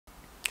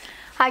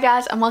Hi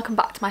guys and welcome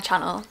back to my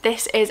channel.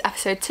 This is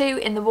episode 2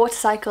 in the water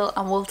cycle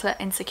and water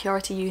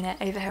insecurity unit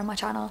over here on my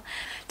channel.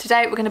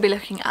 Today we're going to be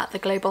looking at the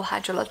global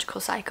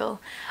hydrological cycle.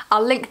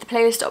 I'll link the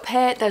playlist up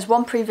here. There's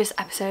one previous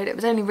episode, it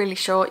was only really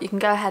short, you can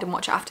go ahead and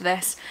watch it after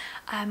this.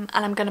 And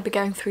I'm going to be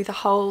going through the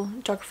whole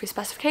geography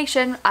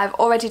specification. I've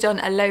already done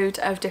a load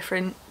of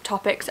different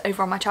topics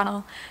over on my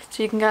channel,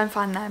 so you can go and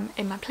find them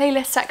in my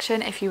playlist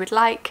section if you would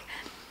like.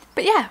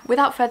 But yeah,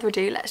 without further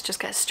ado, let's just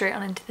get straight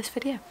on into this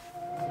video.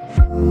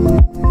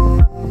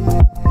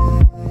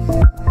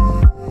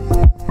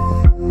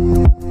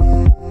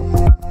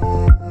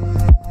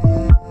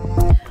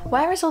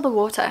 Where is all the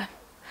water?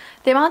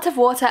 The amount of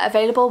water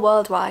available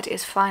worldwide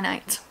is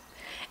finite.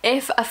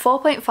 If a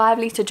 4.5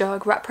 litre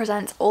jug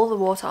represents all the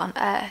water on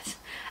Earth,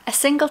 a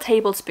single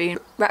tablespoon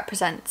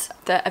represents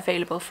the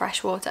available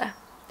fresh water.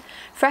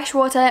 Fresh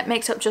water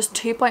makes up just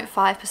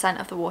 2.5%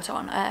 of the water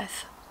on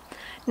Earth.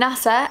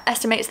 NASA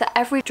estimates that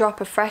every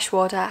drop of fresh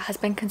water has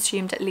been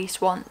consumed at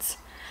least once,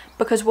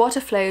 because water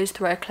flows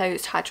through a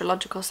closed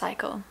hydrological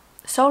cycle.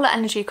 Solar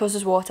energy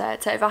causes water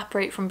to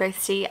evaporate from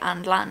both sea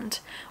and land,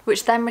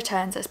 which then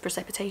returns as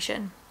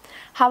precipitation.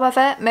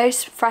 However,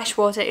 most fresh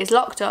water is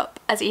locked up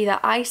as either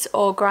ice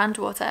or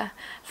groundwater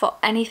for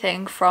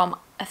anything from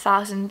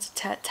 1,000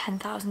 to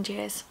 10,000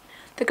 years.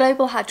 The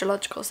global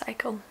hydrological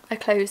cycle, a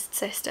closed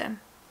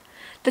system.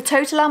 The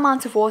total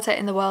amount of water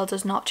in the world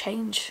does not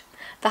change.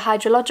 The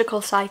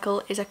hydrological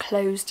cycle is a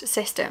closed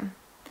system.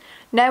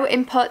 No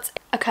inputs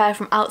occur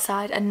from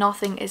outside and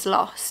nothing is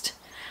lost.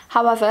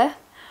 However,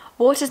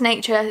 water's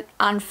nature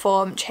and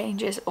form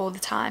changes all the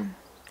time.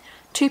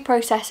 Two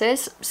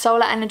processes,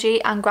 solar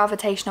energy and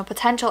gravitational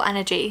potential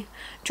energy,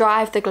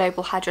 drive the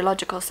global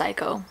hydrological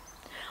cycle.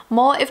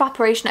 More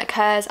evaporation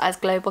occurs as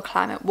global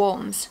climate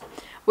warms,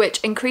 which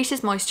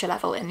increases moisture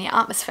level in the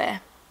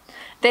atmosphere.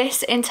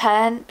 This in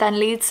turn then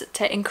leads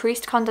to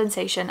increased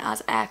condensation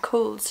as air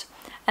cools,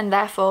 and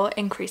therefore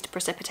increased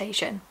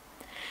precipitation.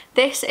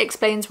 This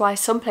explains why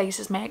some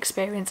places may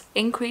experience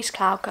increased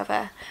cloud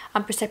cover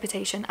and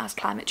precipitation as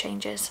climate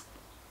changes.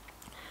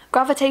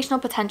 Gravitational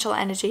potential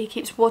energy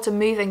keeps water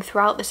moving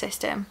throughout the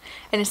system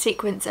in a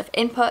sequence of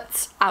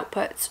inputs,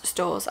 outputs,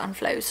 stores and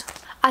flows.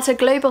 At a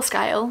global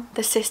scale,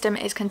 the system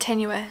is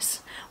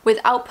continuous, with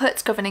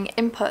outputs governing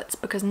inputs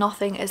because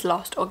nothing is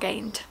lost or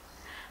gained.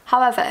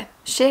 However,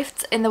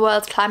 shifts in the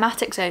world's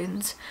climatic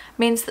zones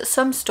means that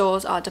some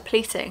stores are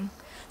depleting,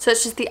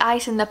 such as the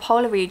ice in the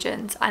polar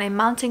regions and in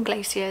mountain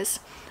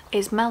glaciers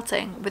is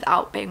melting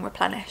without being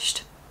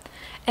replenished.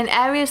 In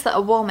areas that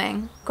are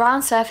warming,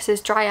 ground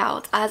surfaces dry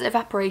out as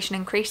evaporation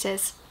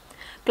increases.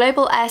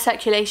 Global air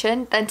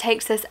circulation then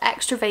takes this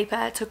extra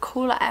vapour to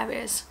cooler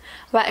areas,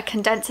 where it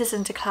condenses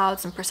into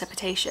clouds and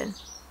precipitation.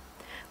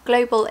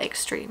 Global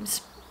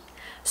extremes.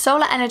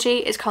 Solar energy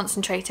is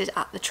concentrated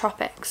at the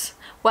tropics,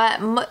 where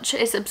much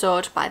is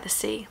absorbed by the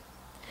sea.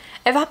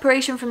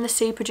 Evaporation from the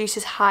sea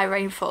produces high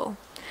rainfall.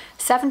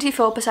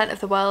 74%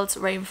 of the world's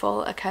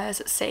rainfall occurs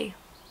at sea,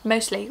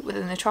 mostly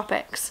within the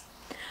tropics.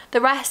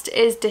 The rest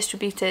is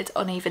distributed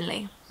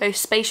unevenly, both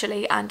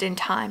spatially and in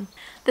time.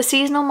 The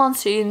seasonal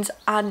monsoons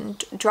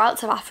and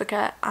droughts of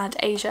Africa and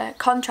Asia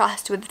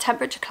contrast with the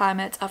temperature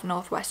climate of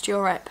northwest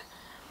Europe.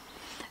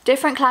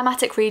 Different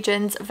climatic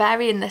regions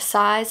vary in the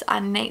size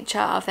and nature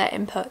of their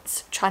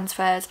inputs,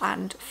 transfers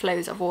and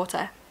flows of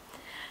water.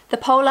 The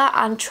polar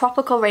and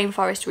tropical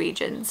rainforest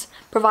regions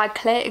provide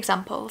clear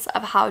examples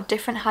of how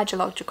different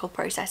hydrological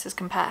processes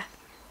compare.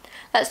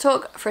 Let's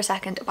talk for a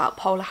second about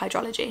polar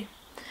hydrology.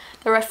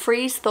 There are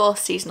freeze-thaw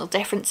seasonal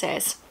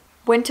differences.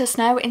 Winter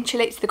snow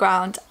insulates the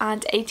ground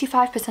and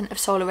 85% of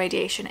solar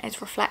radiation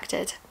is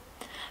reflected.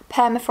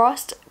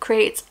 Permafrost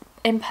creates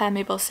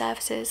impermeable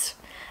surfaces.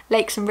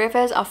 Lakes and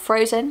rivers are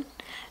frozen.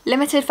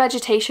 Limited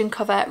vegetation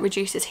cover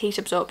reduces heat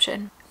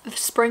absorption. The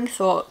spring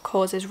thaw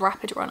causes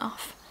rapid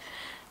runoff.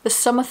 The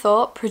summer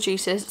thaw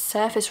produces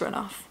surface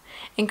runoff,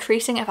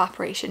 increasing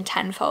evaporation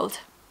tenfold.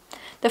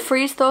 The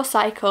freeze-thaw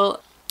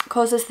cycle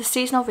causes the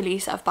seasonal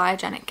release of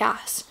biogenic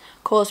gas,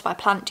 caused by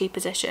plant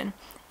deposition,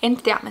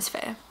 into the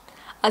atmosphere,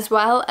 as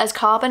well as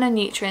carbon and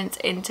nutrients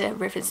into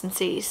rivers and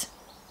seas.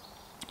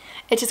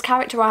 It is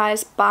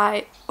characterised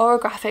by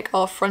orographic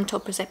or frontal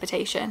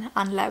precipitation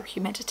and low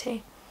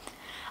humidity.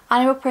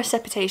 Annual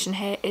precipitation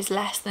here is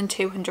less than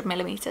 200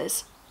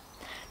 millimetres.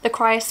 The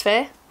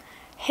cryosphere.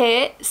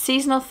 Here,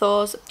 seasonal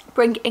thaws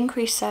bring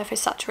increased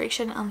surface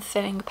saturation and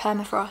thinning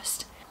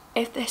permafrost.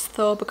 If this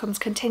thaw becomes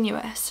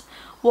continuous,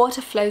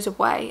 water flows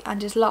away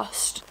and is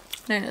lost,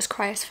 known as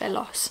cryosphere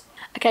loss.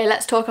 Okay,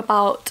 let's talk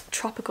about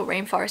tropical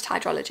rainforest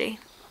hydrology.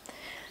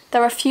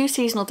 There are few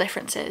seasonal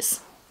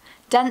differences.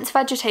 Dense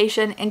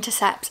vegetation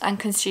intercepts and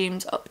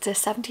consumes up to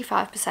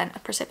 75%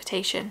 of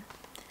precipitation.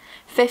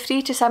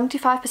 50 to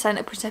 75%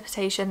 of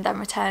precipitation then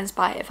returns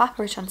by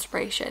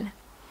evapotranspiration.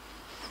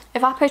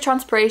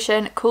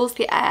 Evapotranspiration cools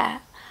the air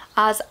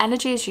as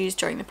energy is used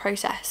during the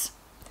process.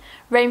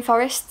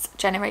 Rainforests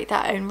generate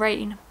their own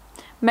rain.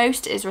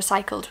 Most is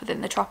recycled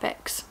within the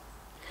tropics.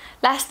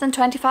 Less than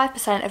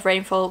 25% of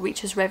rainfall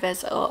reaches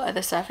rivers or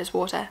other surface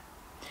water.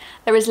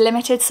 There is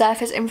limited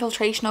surface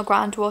infiltration or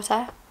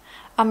groundwater,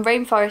 and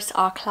rainforests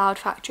are cloud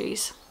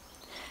factories.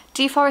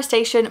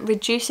 Deforestation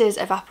reduces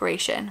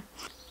evaporation,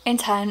 in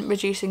turn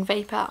reducing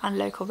vapour and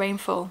local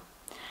rainfall.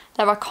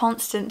 There are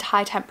constant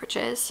high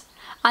temperatures,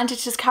 and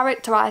it is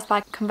characterised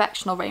by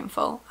convectional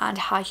rainfall and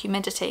high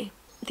humidity.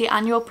 The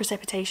annual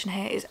precipitation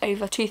here is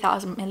over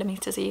 2,000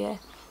 millimetres a year.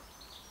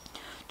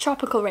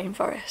 Tropical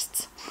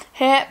rainforests.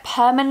 Here,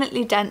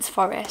 permanently dense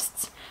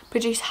forests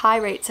produce high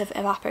rates of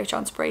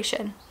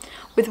evapotranspiration,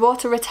 with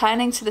water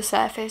returning to the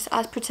surface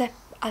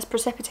as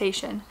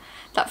precipitation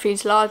that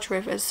feeds large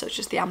rivers such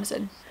as the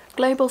Amazon.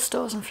 Global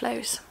stores and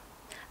flows.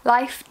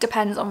 Life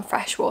depends on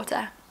fresh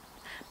water.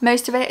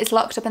 Most of it is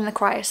locked up in the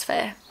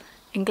cryosphere,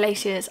 in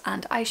glaciers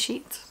and ice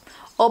sheets,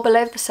 or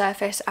below the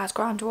surface as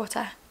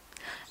groundwater.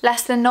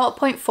 Less than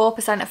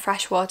 0.4% of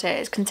fresh water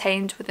is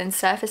contained within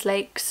surface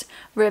lakes,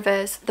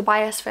 rivers, the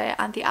biosphere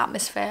and the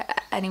atmosphere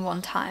at any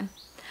one time,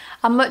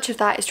 and much of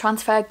that is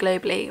transferred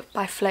globally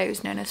by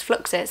flows known as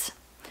fluxes.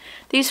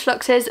 These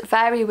fluxes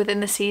vary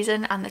within the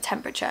season and the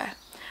temperature,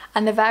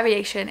 and the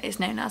variation is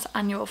known as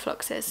annual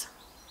fluxes.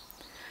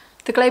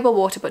 The global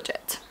water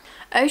budget.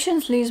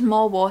 Oceans lose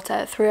more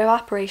water through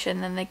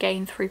evaporation than they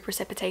gain through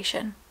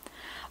precipitation,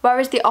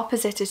 whereas the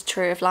opposite is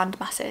true of land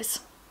masses.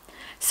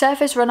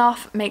 Surface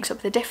runoff makes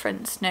up the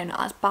difference, known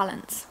as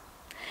balance.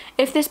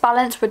 If this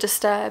balance were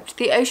disturbed,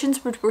 the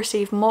oceans would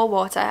receive more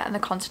water and the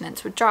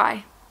continents would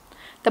dry.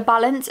 The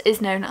balance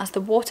is known as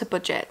the water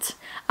budget,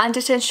 and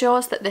it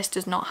ensures that this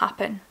does not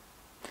happen.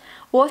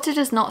 Water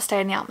does not stay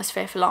in the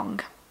atmosphere for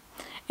long.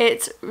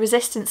 Its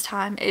resistance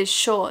time is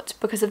short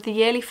because of the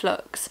yearly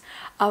flux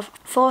of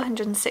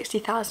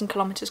 460,000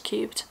 kilometres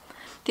cubed,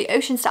 the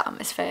oceans to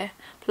atmosphere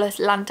plus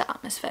land to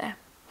atmosphere.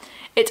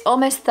 It's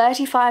almost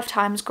 35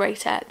 times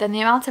greater than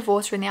the amount of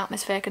water in the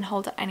atmosphere can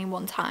hold at any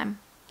one time.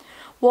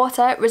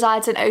 Water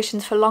resides in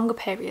oceans for longer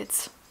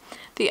periods.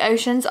 The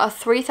oceans are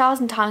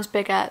 3,000 times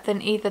bigger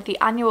than either the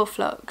annual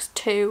flux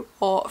to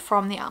or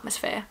from the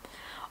atmosphere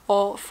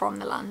or from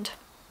the land.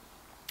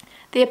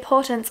 The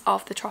importance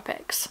of the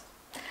tropics.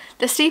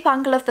 The steep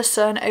angle of the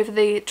sun over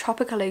the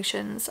tropical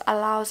oceans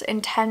allows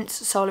intense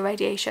solar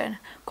radiation,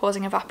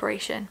 causing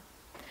evaporation.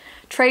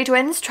 Trade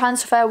winds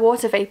transfer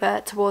water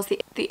vapour towards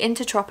the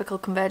intertropical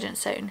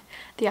convergence zone,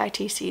 the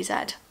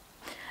ITCZ.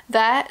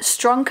 There,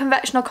 strong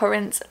convectional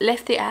currents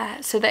lift the air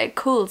so that it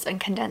cools and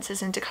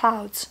condenses into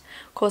clouds,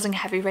 causing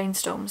heavy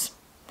rainstorms.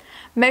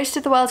 Most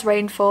of the world's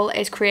rainfall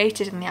is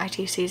created in the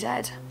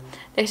ITCZ.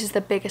 This is the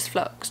biggest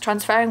flux,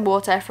 transferring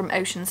water from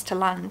oceans to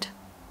land.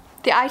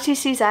 The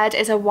ITCZ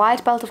is a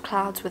wide belt of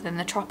clouds within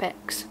the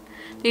tropics.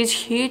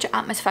 These huge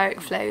atmospheric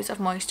flows of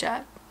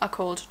moisture are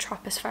called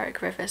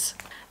tropospheric rivers.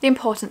 The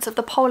importance of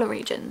the polar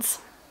regions.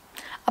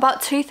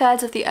 About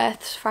 2/3 of the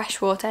Earth's fresh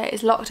water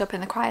is locked up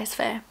in the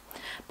cryosphere,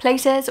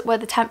 places where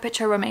the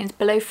temperature remains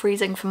below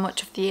freezing for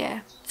much of the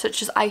year,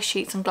 such as ice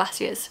sheets and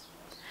glaciers.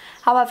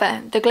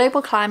 However, the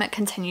global climate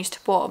continues to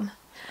warm.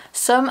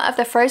 Some of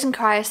the frozen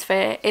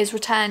cryosphere is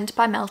returned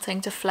by melting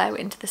to flow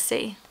into the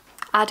sea,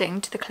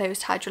 adding to the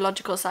closed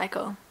hydrological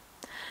cycle.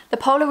 The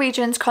polar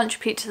regions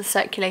contribute to the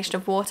circulation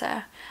of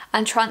water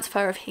and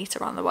transfer of heat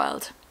around the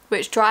world,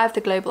 which drive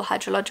the global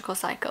hydrological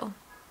cycle.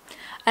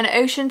 An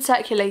ocean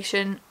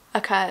circulation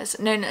occurs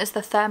known as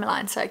the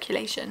thermaline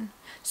circulation,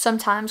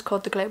 sometimes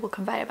called the global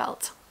conveyor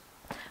belt.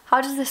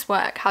 How does this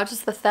work? How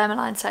does the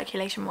thermaline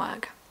circulation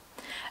work?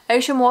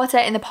 Ocean water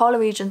in the polar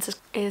regions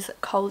is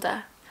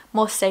colder,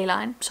 more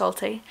saline,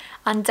 salty,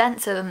 and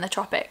denser than the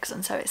tropics,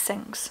 and so it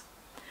sinks.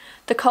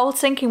 The cold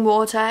sinking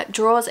water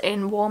draws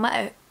in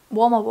warmer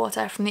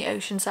water from the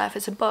ocean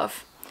surface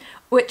above,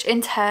 which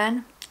in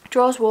turn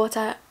draws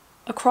water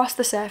across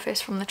the surface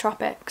from the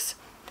tropics.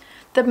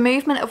 The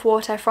movement of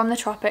water from the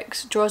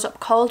tropics draws up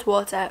cold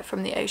water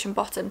from the ocean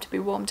bottom to be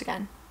warmed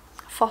again.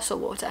 Fossil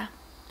water.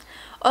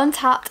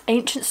 Untapped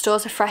ancient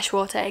stores of fresh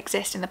water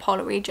exist in the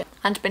polar region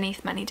and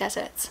beneath many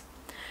deserts.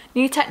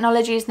 New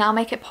technologies now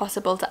make it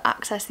possible to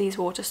access these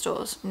water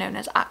stores, known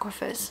as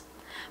aquifers,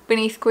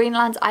 beneath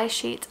Greenland's ice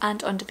sheet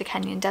and under the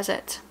Kenyan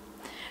desert.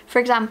 For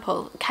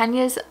example,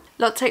 Kenya's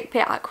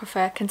Laikipia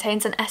aquifer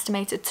contains an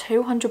estimated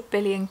 200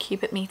 billion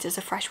cubic metres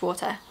of fresh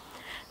water.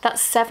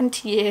 That's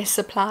 70 years'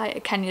 supply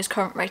at Kenya's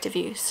current rate of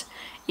use,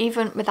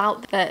 even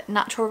without the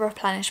natural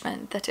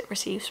replenishment that it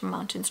receives from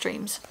mountain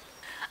streams.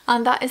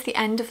 And that is the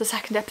end of the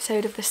second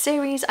episode of this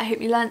series. I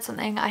hope you learned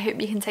something. I hope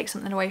you can take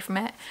something away from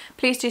it.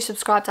 Please do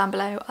subscribe down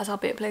below, as I'll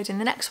be uploading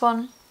the next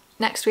one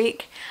next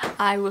week.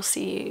 I will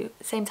see you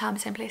same time,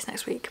 same place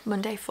next week,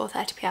 Monday,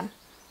 4:30 p.m.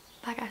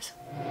 Bye guys.